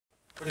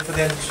Ready for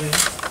the end of the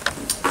season?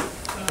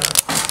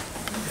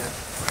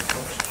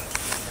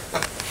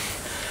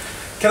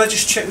 Can I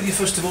just check with you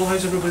first of all,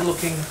 how's everybody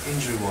looking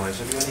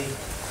injury-wise? Have you any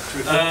to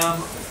report?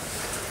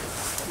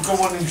 We've got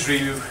one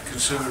injury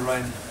concerned with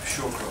Ryan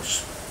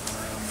Shawcross.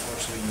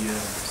 Unfortunately,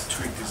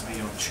 tweaked his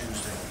knee on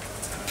Tuesday.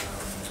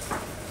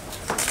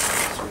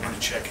 So we're going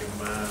to check him.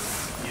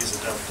 He is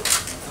a doubt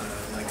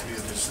though.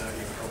 Likelihood is that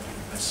he'll probably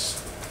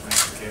miss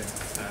the game.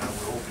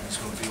 We're hoping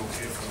he's going to be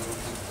okay for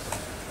Liverpool.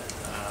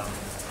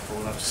 But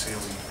we'll have to see how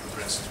he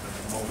progresses. But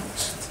at the moment,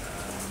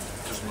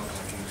 it doesn't look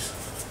like he's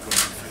going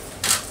to be fit.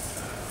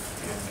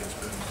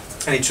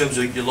 And in terms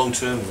of your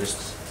long-term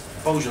list,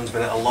 Bojan's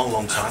been out a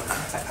long time.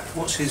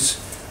 What's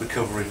his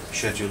recovery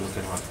schedule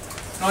looking like?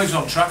 No, he's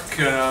on track.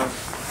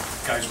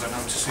 Guys went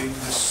out to see him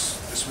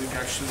this week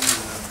actually,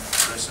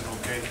 dressing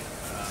okay.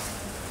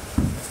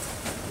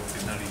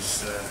 Hoping that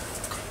he's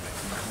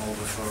come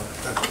over for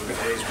a couple of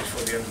days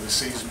before the end of the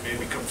season,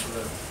 maybe come for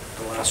the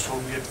last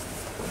home game.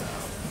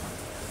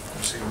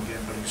 We'll see him again,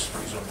 but he's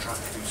on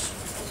track. He's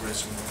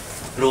progressing well.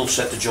 And all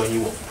set to join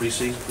you what,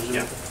 pre-season,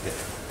 presumably? Yeah.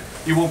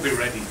 He won't be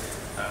ready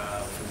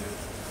for the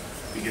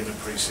beginning of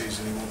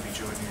pre-season. He won't be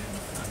joining in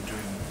and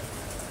doing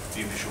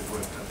the initial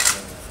work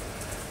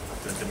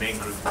that the main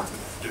group will be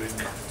doing.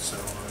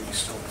 So he's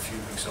still a few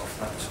weeks off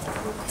that.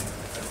 Hopefully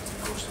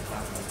everything goes to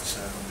plan, but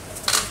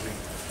hopefully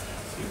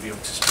he'll be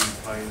up to speed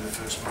by the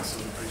first month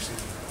of the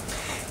pre-season.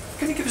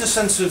 Can you give us a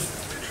sense of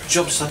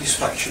job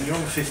satisfaction? You're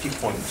on 50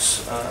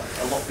 points.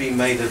 A lot being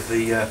made of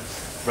the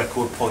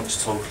record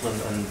points total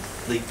and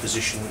league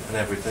position and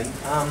everything.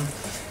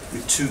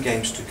 With 2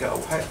 games to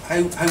go,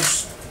 how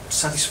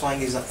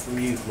satisfying is that from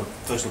you, from a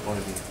personal point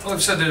of view? Well,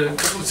 I've said a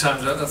couple of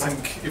times that I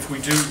think if we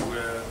do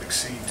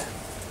exceed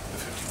the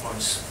 50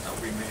 points that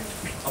we made,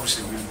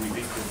 obviously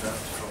we've equalled that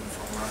from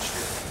last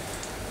year.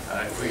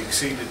 If we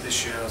exceed it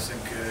this year, I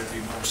think it'd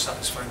be more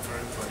satisfying for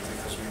everybody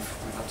because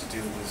we've had to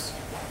deal with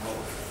a lot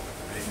of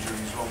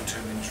injuries,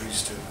 long-term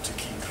injuries to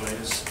key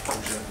players.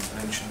 Bojan was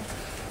mentioned,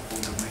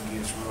 Burnley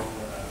as well.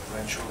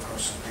 Ryan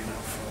Shawcross has been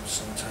out for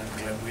some time.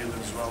 Glenn Whelan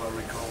as well, I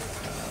recall,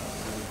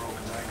 with a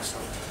broken leg. So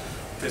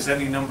there's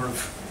any number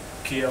of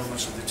key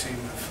elements of the team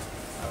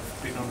have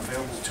been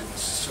unavailable to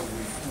us. So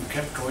we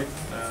kept going.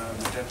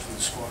 The depth of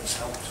the squad has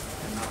helped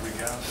in that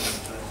regard,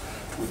 and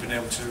we've been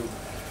able to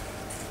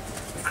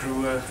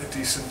accrue a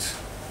decent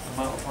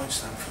amount of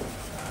points now for.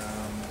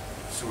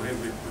 So here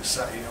we're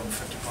sat here on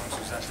 50 points,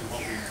 exactly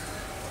what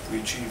we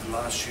achieved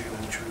last year,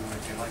 which we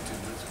were delighted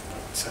with.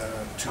 But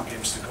 2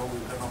 games to go,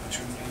 we've got an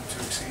opportunity to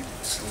exceed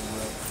it. So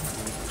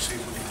we'll see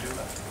if we can do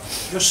that.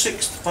 Your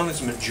 6th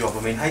management job,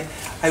 I mean,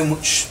 how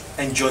much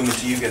enjoyment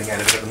are you getting out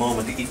of it at the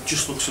moment? It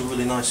just looks a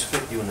really nice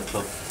fit, you and the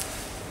club.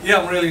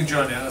 Yeah, I'm really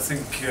enjoying it. I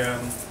think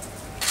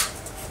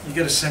you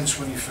get a sense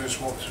when you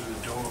first walk through the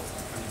door,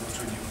 when you go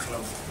to a new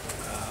club,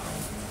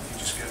 you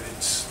just get,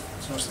 it's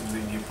not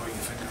something you put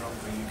your finger on,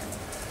 but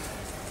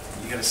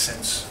you get a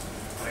sense of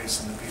the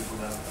place and the people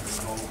that are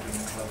involved in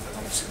the club, and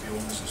obviously the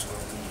owners as well,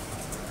 who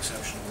are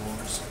exceptional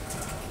owners.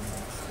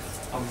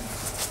 I'm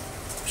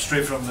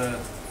straight from the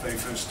very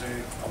first day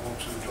I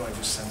walked through the door, I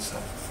just sensed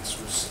that this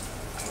was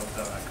a club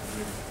that I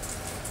could really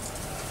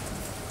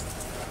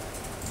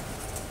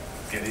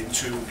get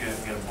into,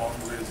 get a bond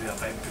with,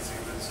 have empathy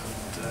with,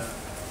 and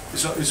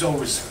it's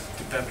always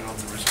dependent on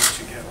the results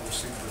you get,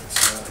 obviously, but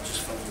I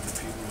just felt with the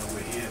people that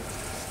were here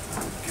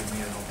would give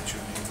me an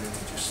opportunity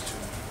really just to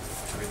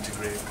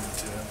integrate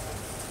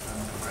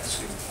and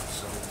progress here.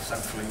 So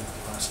thankfully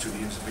the last 2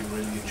 years have been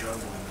really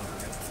enjoyable in that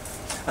regard.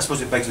 I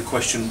suppose it begs the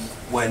question,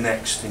 where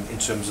next in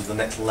terms of the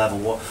next level?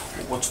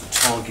 What's the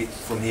target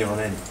from here on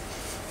in?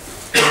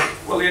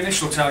 Well, the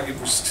initial target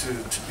was to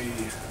be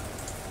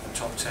a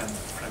top 10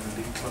 Premier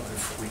League club.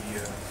 If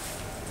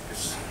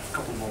there's a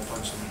couple more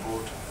points on the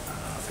board,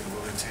 I think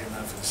we'll retain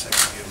that for the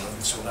second year run.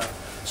 So that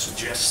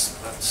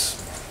suggests that's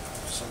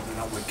something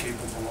that we're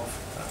capable of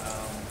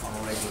on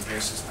a regular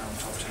basis now.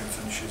 Top 10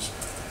 finishes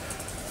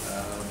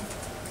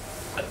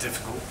are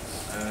difficult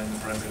in the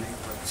Premier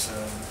League, but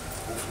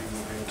hopefully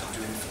we'll be able to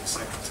do it for the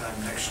second time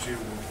next year.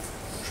 We'll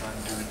try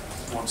and do it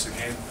once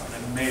again, and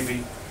then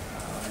maybe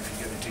if you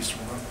get a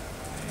decent run,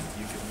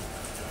 you can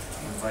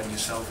find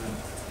yourself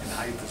in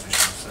high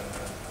positions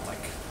like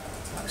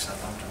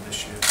Southampton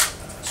this year.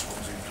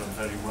 Swansea have done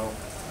very well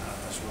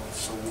as well.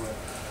 So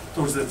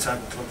those are the type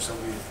of clubs that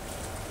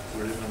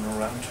we're in and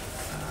around.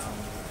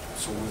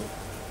 So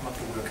we'll have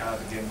to work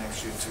hard again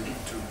next year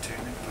to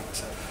obtain it, but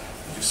I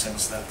just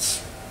sense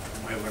that's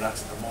where we're at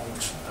the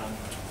moment, and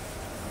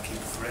keep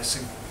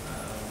progressing.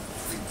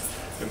 If we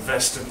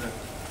invest in the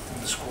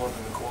squad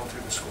and the quality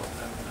of the squad,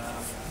 then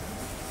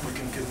we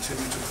can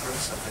continue to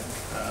progress, I think.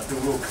 There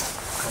will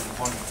come a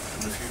point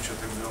in the future, I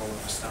think we all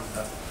understand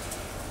that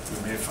we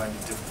may find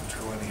it difficult to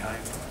go any higher,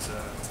 but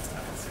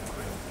I don't think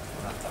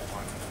we're at that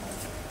point at the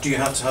moment. Do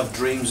you have to have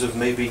dreams of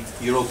maybe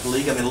Europa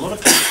League? I mean, a lot of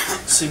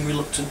people seem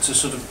reluctant to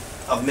sort of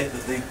admit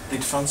that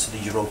they'd fancy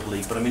the Europa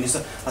League, but I mean,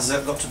 has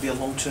that got to be a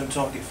long-term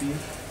target for you?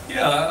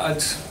 Yeah,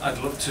 I'd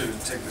love to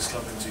take this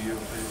club into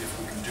Europe if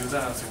we can do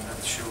that. I think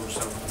that shows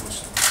how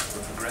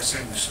we're progressing.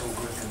 progressing, we're still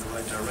going in the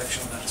right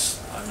direction. That's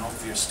an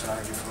obvious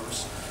target for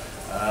us.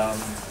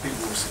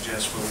 People will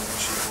suggest, well,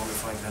 once you're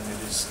qualified, then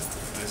there's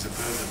a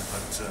burden,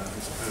 but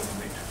it's a burden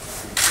we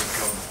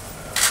take on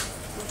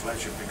with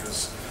pleasure,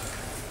 because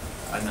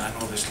I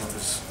know this club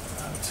has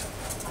had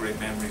great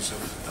memories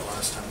of the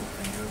last time we've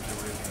been here.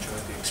 They really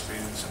enjoyed the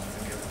experience, and I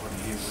think everybody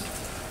here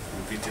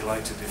would be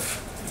delighted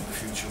if in the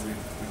future we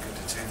could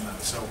attain that.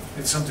 So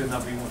it's something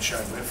that we won't shy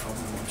away from.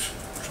 We won't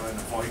try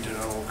and avoid it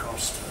at all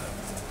costs.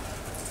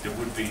 There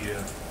would be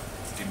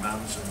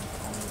demands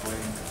on the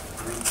playing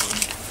group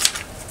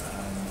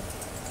and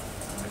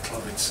the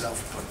club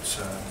itself, but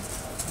I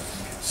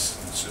think it's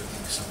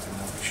certainly something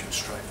that we should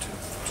strive to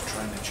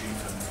try and achieve,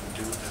 and if we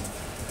do it, then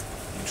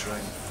you try,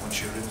 once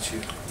you're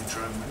into it, you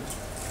try and win it.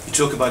 You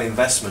talk about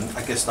investment.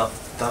 I guess that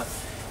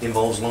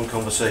involves long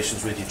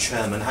conversations with your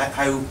chairman.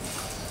 How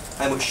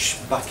much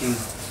backing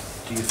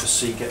do you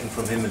foresee getting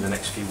from him in the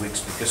next few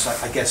weeks? Because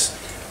I guess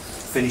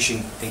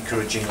finishing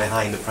encouragingly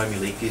high in the Premier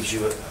League gives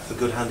you a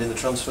good hand in the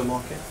transfer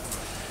market.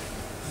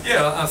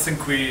 Yeah, I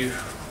think we're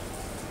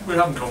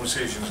having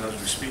conversations as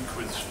we speak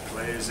with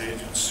players,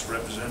 agents,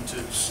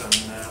 representatives, and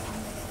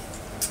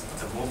at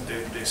the moment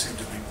they seem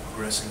to be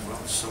progressing well.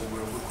 So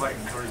we're quite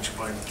encouraged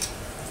by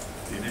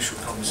the initial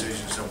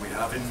conversations that we're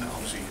having.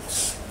 Obviously,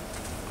 it's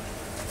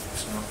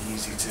not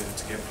easy to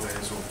get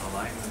players over the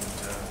line, and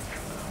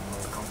all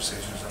the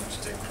conversations have to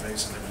take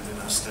place, and everything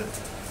has to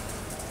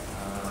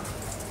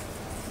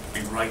be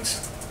right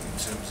in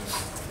terms of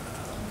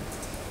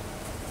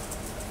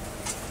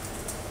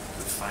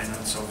the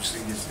finance. Obviously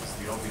is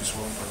the obvious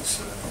one, but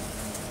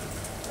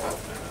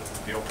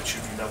the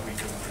opportunity that we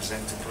can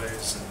present to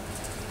players, and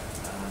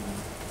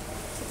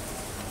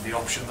the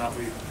option that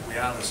we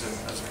are as a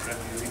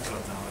Premier League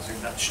club now. I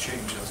think that's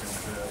changed. I think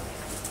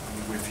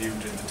we're viewed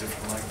in a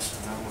different light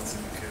now. I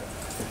think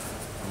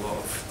a lot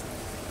of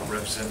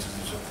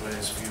representatives of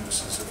players view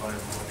us as a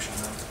viable option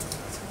now.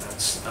 I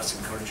think that's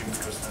encouraging,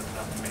 because that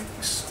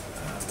makes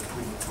the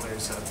pool of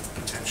players that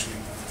potentially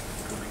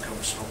could become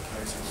Stoke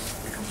players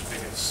becomes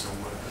bigger. So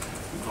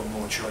we've got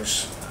more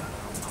choice,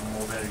 and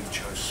more varied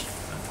choice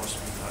than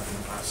possibly we've had in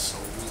the past. So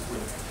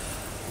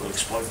we'll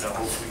exploit that,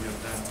 hopefully, and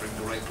then bring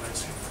the right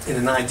players in.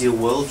 In an ideal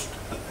world,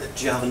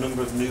 do you have a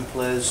number of new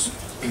players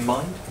in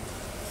mind?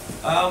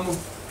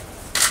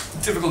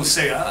 Difficult to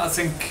say. I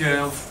think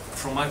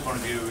from my point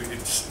of view,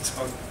 it's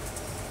about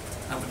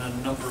having a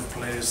number of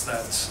players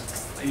that,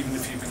 even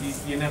if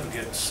you never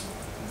get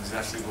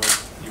exactly what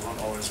you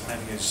want, or as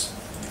many as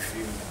you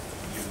feel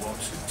you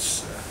want.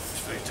 It's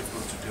very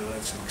difficult to do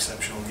that. It's an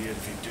exceptional year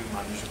if you do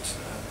manage it.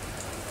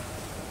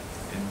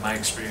 In my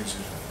experience,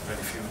 very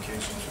few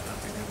occasions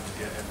I've been able to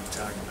get every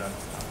target that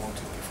I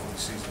wanted before the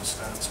season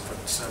starts.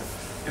 But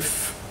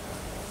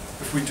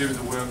if we do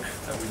the work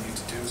that we need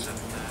to do, then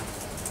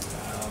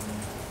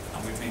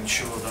and we've made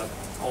sure that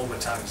all the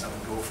targets that we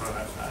go for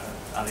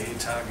are A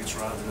targets,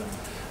 rather than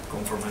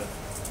going from an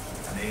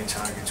A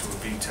target to a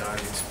B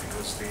target,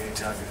 because the A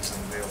target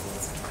isn't available,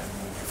 then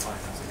we'll be fine.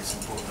 I think it's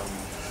important that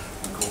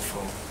we go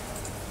for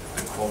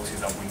the quality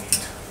that we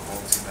need,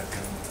 quality that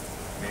can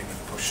maybe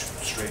push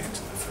straight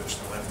into the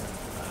first 11,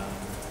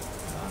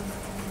 and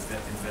we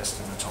invest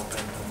in the top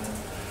end,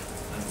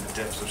 and the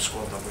depth of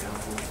squad that we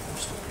have will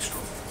still be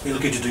strong. You're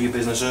looking to do your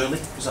business early?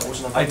 Is that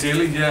what's an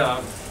ideally,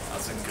 yeah. I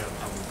think I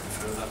would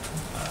prefer that.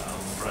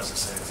 But as I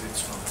say,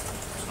 it's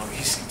not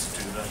easy to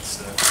do that.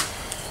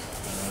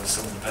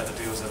 Some of the better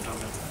deals I've done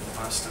in the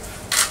past have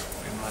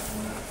been right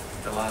in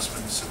the last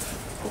minutes of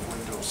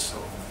windows. So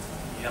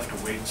you have to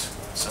wait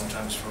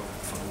sometimes for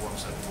the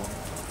ones that you want.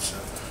 But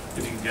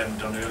if you can get them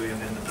done early and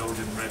in the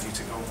building, ready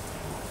to go,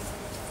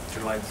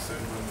 July the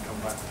 3rd when we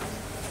come back, then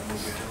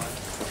we'll be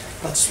delighted.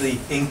 That's the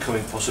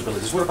incoming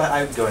possibilities. What about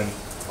outgoing?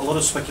 A lot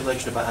of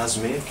speculation about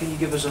Asmir. Can you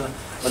give us an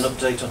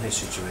update on his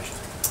situation?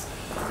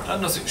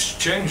 Nothing's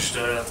changed.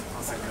 I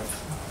think I've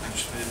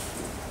mentioned it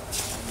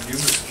on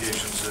numerous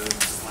occasions. The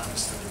plan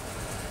is to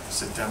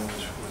sit down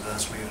with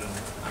Asmir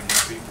and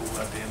his people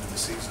at the end of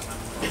the season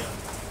and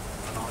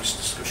an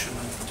honest discussion,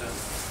 and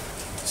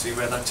see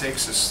where that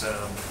takes us.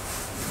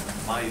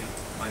 My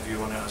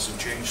view on it hasn't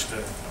changed.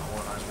 I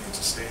want Asmir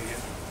to stay here.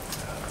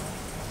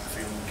 I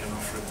feel we can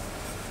offer him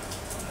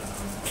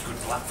a good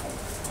platform,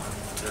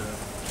 and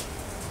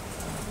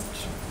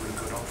we're a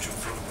good option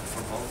for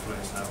both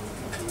players now,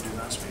 including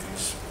Asmir.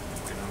 He's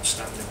been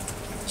outstanding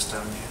in his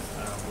time here.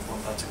 We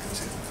want that to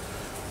continue.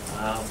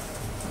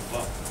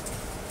 But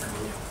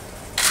we're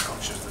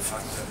conscious of the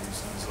fact that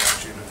he's the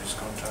last year of his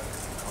contract,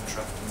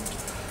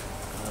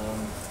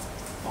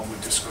 and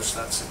we'll discuss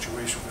that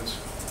situation with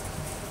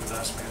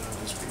Asmir and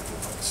his people.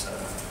 But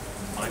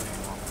my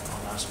view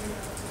on Asmir,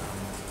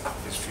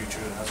 his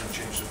future hasn't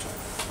changed at all.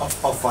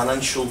 Are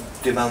financial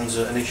demands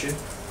an issue?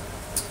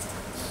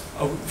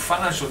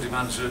 Financial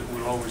demands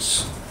will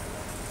always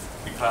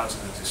be part of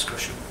the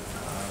discussion.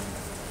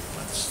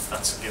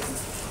 That's a given.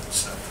 But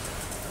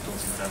I don't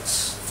think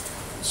that's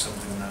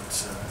something that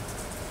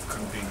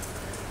can be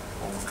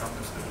overcome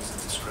if there is a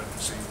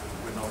discrepancy.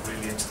 We're not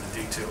really into the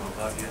detail of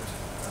that yet.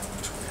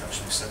 Until we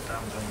actually sit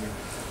down, then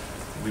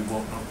we we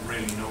won't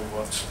really know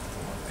what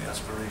the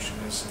aspiration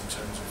is in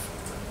terms of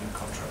a new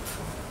contract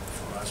for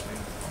Asmi,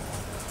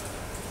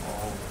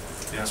 or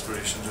the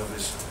aspirations of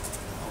his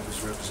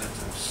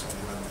representatives. So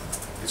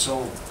it's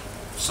all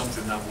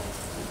something that will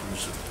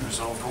be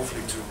resolved,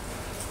 hopefully to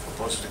a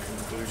positive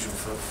conclusion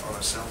for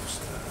ourselves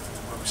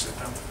when we sit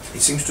down.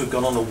 It seems to have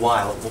gone on a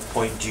while. At what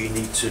point do you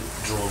need to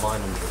draw a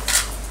line under it?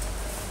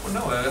 Well,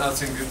 no, I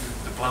think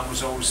the plan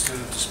was always to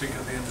speak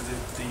at the end of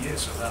the year,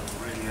 so that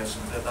really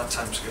hasn't, that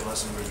timescale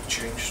hasn't really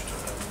changed.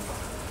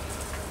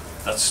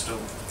 That's still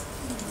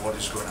what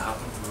is going to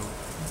happen.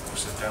 We'll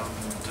sit down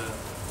and,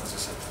 as I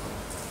said, we'll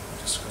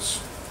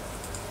discuss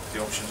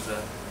the options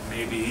that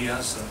maybe he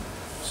has, and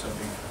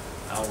certainly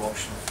our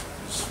option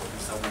is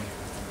that we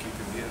keep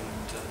him here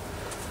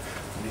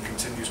and he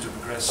continues to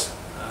progress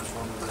as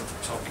one of the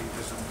top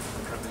keepers in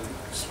the Premier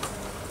League. So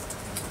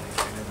he's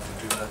been able to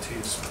do that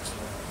here, so it's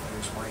no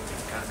reason why he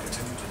can't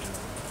continue to do it.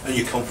 And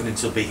you're confident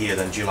he'll be here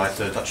then, July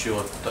 3rd?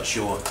 That's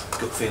your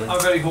gut feeling?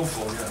 I'm very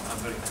hopeful, yeah, I'm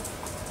very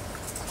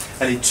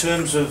hopeful. And in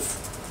terms of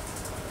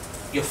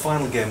your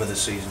final game of the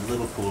season,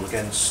 Liverpool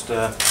against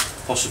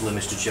possibly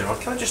Mr. Gerrard,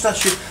 can I just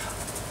ask you,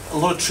 a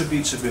lot of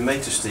tributes have been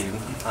made to Stephen.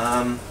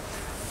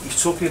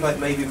 He's talking about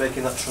maybe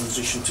making that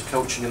transition to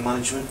coaching and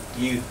management.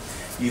 You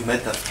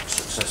made that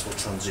successful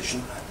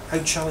transition. How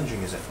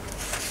challenging is it?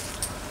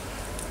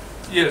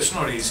 Yeah, it's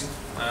not easy.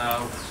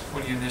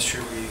 When you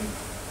initially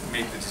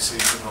make the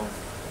decision or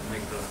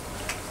make the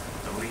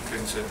leap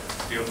into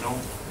the unknown,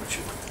 which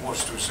it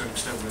was to a certain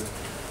extent with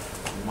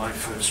my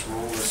first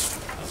role as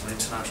an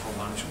international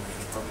manager, which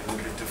was probably a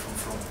little bit different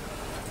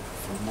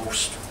from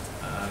most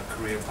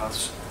career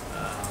paths.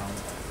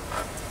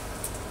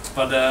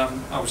 But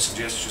I would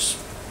suggest just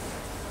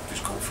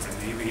go for it.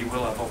 He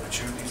will have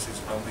opportunities.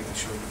 It's about making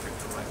sure you pick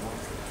the right one.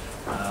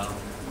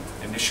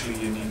 Initially,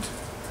 you need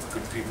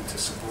good people to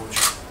support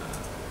you,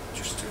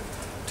 just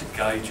to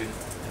guide you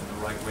in the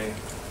right way.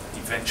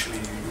 Eventually,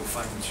 you'll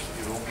find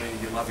your own way.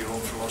 You'll have your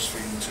own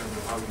philosophy in terms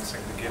of how you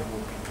think the game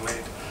will be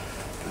played.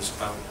 It's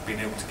about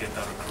being able to get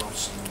that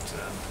across, and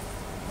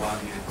while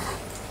you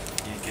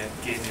get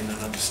gaining an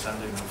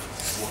understanding of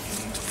what you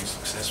need to be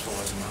successful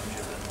as a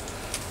manager,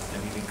 then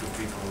you need good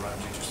people around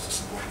you just to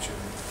support you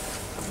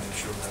and make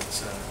sure that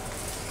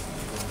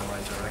you go in the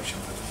right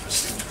direction. But there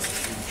seems to be a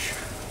huge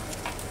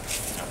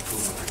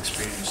pool of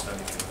experience that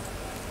he can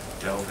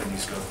delve in.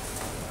 He's got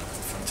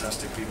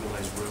fantastic people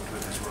that he's worked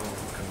with as well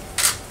who can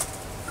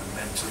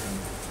mentor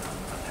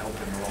and help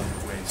him along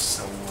the way.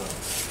 So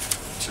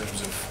in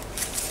terms of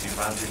the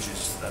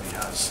advantages that he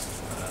has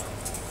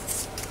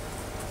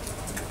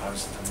in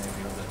comparison to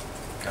maybe other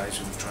guys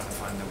who are trying to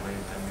find their way,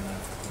 then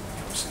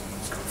obviously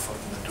he's got a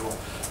foot in the door.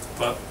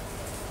 But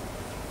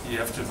you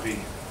have to be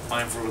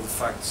mindful of the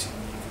fact you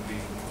can be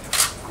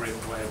a great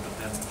player, but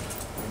then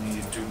when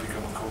you do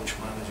become a coach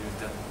manager,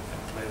 then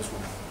players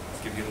will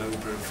give you a little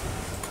bit of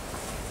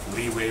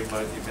leeway,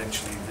 but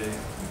eventually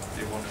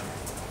they want to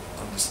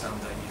understand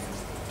that you can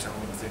tell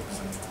them things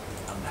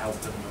and help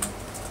them and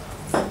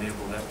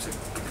enable them to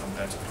become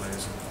better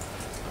players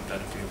and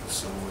better people.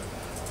 So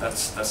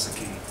that's the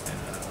key,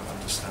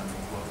 understanding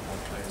what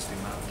players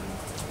demand and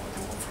what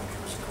they want from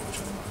you as a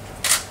coach and a manager.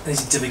 And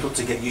is it difficult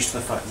to get used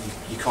to the fact that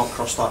you can't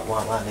cross that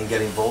white line and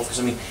get involved? Because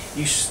I mean,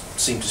 you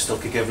seem to still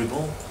kick every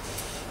ball.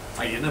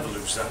 You never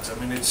lose that. I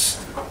mean,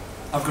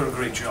 I've got a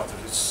great job, but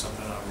it's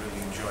something I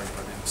really enjoy.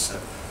 But it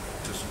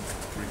doesn't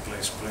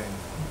replace playing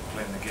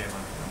the game.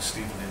 And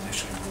Stephen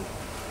initially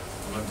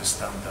will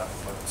understand that.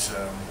 But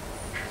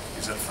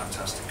he's had a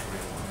fantastic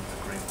career, one of the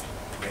great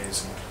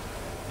players in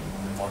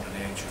the modern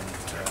age, and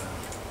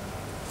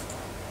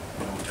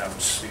no doubt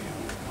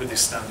with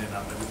his standing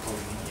at Liverpool,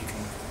 you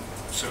can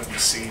certainly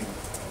see him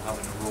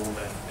having a role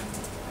there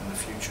in the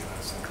future.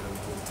 I think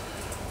Liverpool,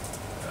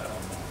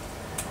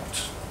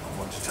 I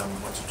want to tell him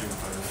what to do,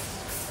 but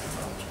if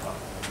I was part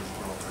of the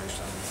Liverpool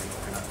operation, I would be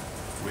looking at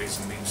ways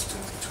and means to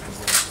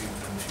involve Stephen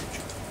in the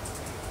future.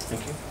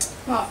 Thank you.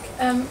 Mark,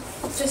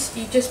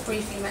 you just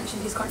briefly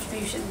mentioned his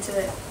contribution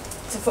to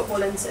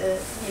football and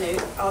to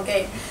our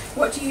game.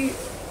 What do you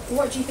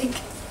think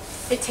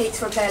it takes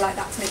for a player like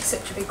that to make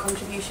such a big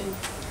contribution?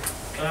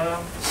 I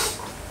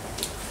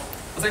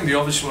think the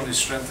obvious one is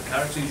strength of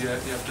character. You have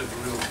to have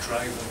a real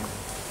drive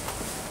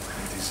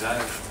and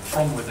desire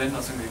from within. I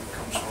think it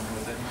comes from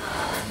within.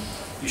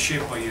 You're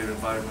shaped by your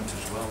environment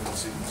as well.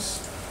 He's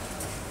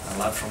a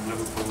lad from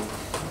Liverpool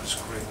who has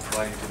great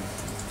pride in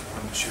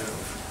the shirt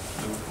of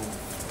Liverpool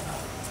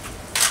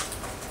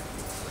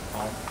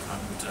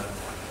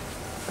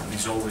and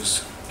he's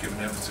always given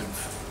everything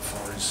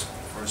for his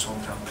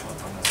hometown club,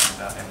 and I think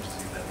that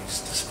empathy that he's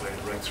displayed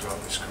right throughout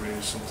his career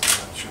is something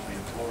that should be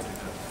applauded.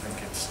 I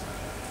think it's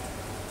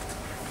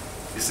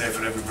there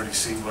for everybody to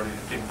see what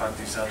impact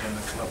he's had on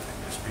the club.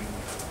 There's been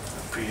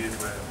a period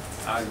where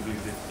arguably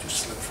they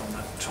just slipped from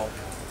that top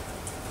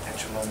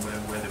echelon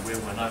where they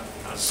were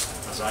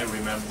as I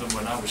remember them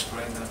when I was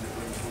playing at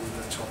Liverpool,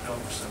 the top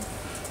dogs, and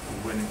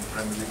winning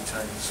Premier League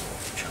titles or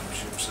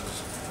championships as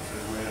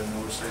they were in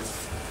those days.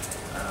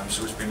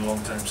 So it's been a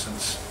long time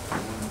since we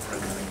won the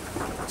Premier League,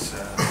 but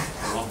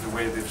along the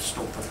way they've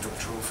still picked up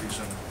trophies,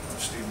 and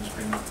Stephen's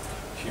been a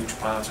huge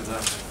part of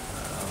that.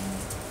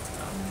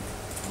 And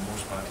for the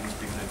most part he's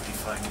been a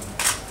defining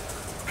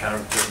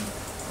character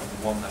and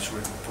the one that's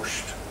really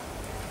pushed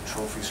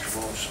trophies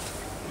towards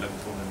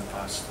Liverpool in the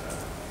past.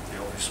 The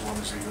obvious one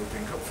is the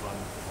European Cup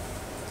final,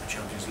 the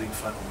Champions League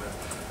final, where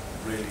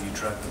really he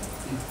dragged them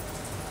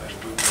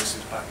Blue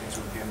Blazers back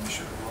into a game they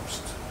should have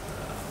lost.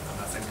 And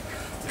I think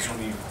there's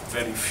only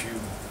very few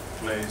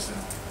players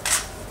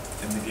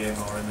in the game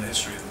or in the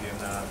history of the game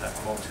that have that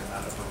quality and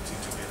that ability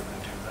to be able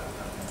to do that.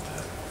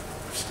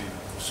 And Stephen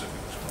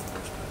certainly was one of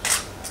those players.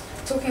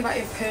 Talking about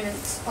your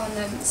opponents on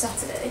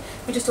Saturday,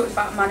 we just talked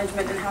about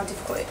management and how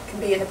difficult it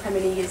can be in the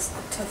Premier League. It's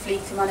a tough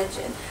league to manage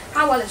in.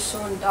 How well has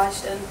Sean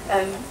Dyche done?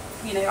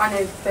 You know, I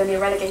know Burnley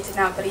are relegated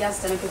now, but he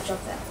has done a good job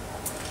there.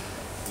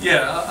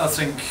 Yeah, I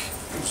think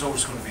it was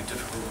always going to be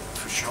difficult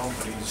for Sean,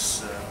 but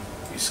he's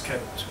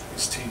kept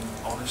his team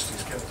honest.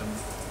 He's kept them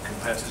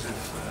competitive.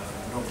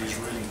 Nobody's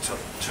really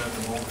turned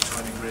them over to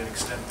any great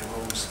extent. They've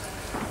always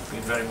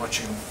been very much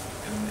in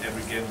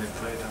every game they've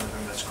played, and I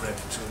think that's credit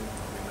to them.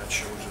 I mean, that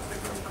shows that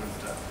they've got a group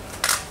that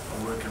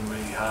are working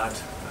really hard.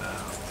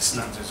 The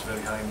standards very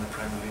high in the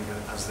Premier League,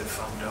 as they've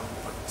found out,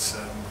 but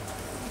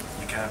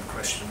you can't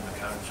question the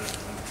character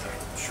that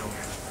Sean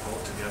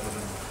brought together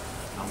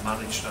and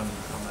managed, and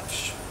that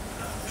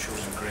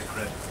shows him great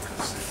credit,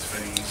 because it's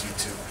very easy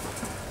to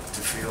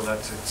feel that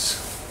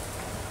it's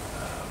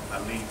a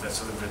league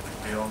that's a little bit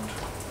beyond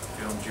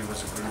you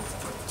as a group,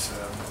 but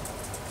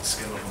the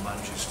skill of the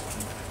managers to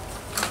keep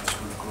this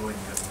group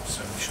growing, and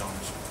certainly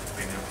Sean's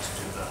been able to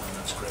do that, and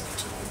that's credit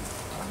to him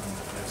and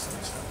the players that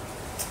he's done.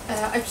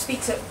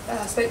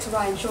 I spoke to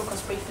Ryan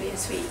Shawcross briefly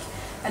this week,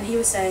 and he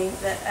was saying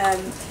that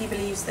he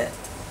believes that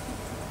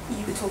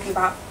you were talking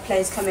about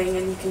players coming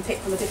and you can pick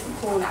from a different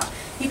pool now.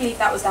 He believed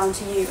that was down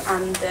to you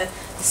and the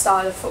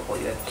style of football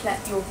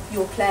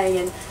you're playing,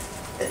 and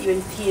that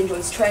he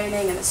enjoys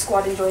training and the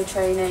squad enjoy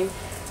training.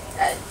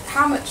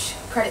 How much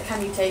credit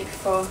can you take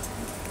for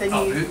the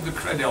new... The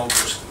credit all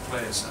goes to the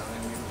players. I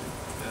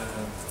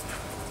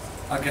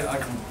mean, I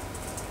can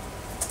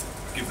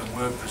give them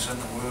work, present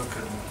them work,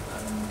 and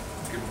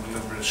give them a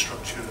little bit of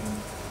structure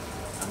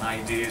and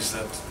ideas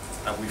that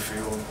I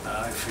feel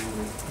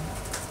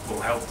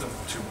will help them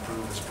to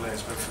improve as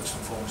players. But first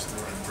and foremost,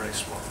 they've got to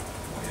embrace what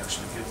you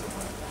actually give them.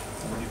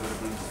 And when you've got a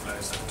group of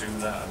players that do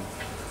that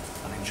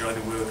and enjoy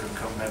the work and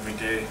come every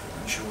day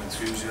and show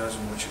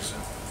enthusiasm, which is a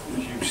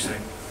huge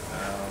thing.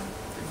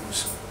 People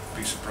will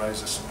be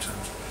surprised that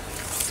sometimes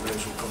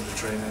players will come to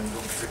training and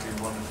don't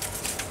particularly want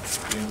to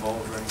be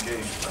involved or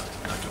engaged, but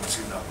I don't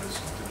see that as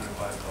the group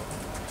I've got.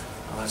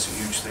 And that's a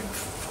huge thing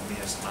for me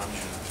as the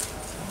manager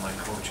and my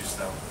coaches,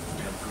 that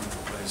we have a group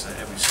of players that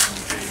every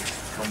single day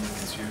come with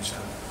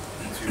enthusiasm,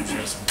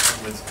 come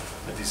with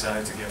a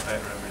desire to get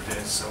better every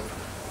day. So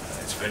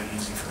it's very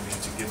easy for me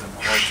to give them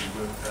quality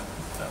work that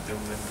they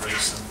will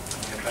embrace and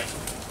get better.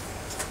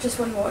 Just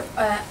one more.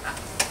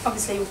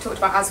 Obviously we've talked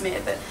about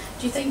Asmir, but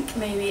do you think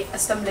maybe a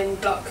stumbling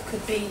block could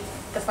be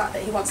the fact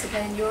that he wants to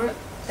play in Europe,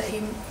 that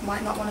he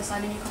might not want to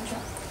sign a new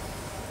contract?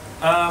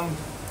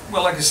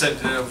 Well, like I said,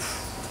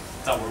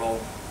 that will all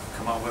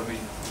come out when we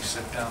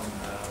sit down.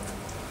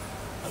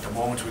 At the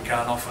moment we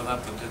can't offer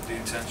that, but the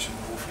intention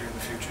hopefully in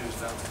the future is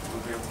that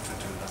we'll be able to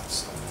do that.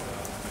 So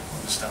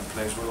I understand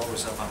players will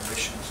always have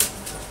ambitions,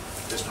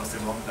 and there's nothing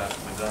wrong with that.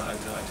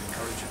 I'd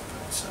encourage it,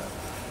 but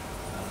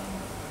I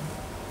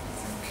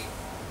think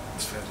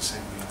it's fair to say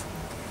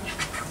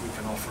we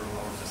can offer a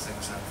lot of the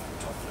things that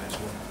top players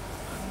want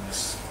in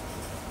this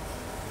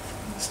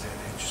day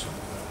and age. So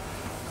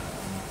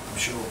I'm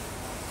sure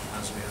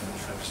as we and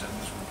his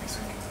representatives will be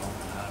thinking long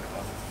and hard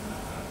about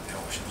the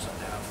options that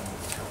they have and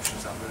the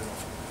options that we're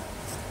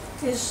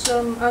offering. Is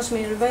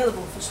Asmir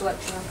available for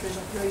selection after his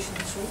operation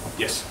this week?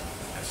 Yes.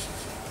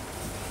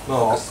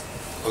 Mark,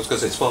 I was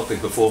going to say, sparkling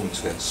performance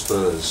against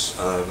Spurs,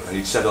 and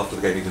he said after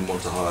the game he didn't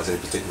want to highlight any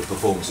particular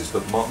performances,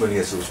 but Mark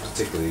Muniesa was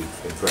particularly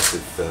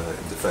impressive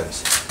in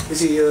defence. Is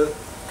he a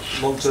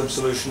long-term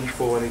solution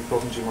for any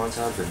problems you might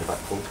have in the back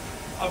four?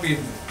 I've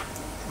been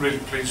really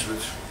pleased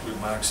with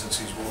Mark since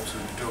he's walked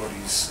through the door.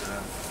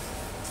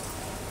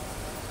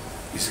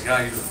 He's a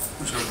guy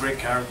who's got a great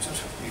character.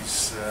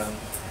 He's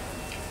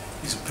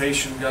a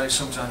patient guy.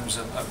 Sometimes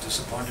I've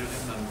disappointed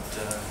him, and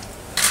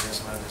he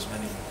hasn't had as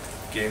many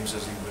games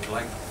as he would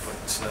like, but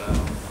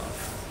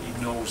he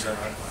knows that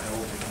I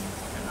hold him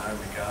in high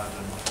regard,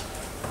 and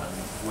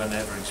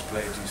whenever he's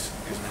played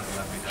he's never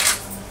let me down,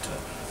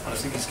 and I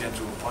think he's getting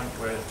to a point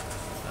where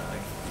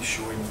he's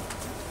showing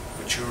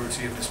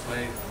maturity in his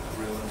play, a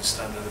real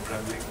understanding of the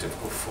Premier League.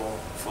 Difficult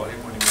for him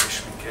when he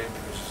initially came,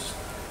 because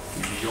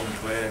he's a young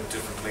player,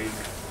 different league,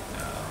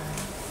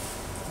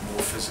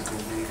 more physical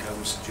league I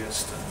would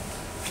suggest, and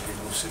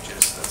people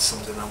suggest that's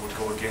something that would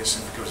go against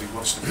him because he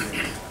wants to be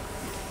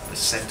a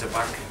centre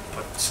back,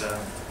 but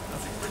I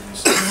think when you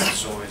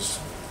saw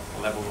his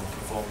level of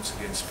performance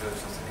against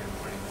Spurs, I think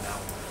everybody now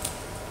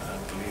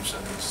believes that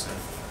he's an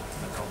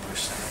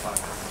accomplished centre back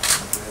and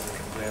a player that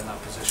can play in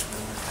that position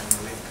in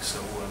the league.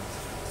 So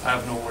I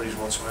have no worries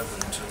whatsoever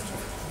in terms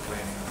of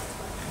playing him.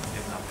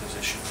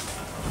 position.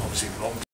 Obviously long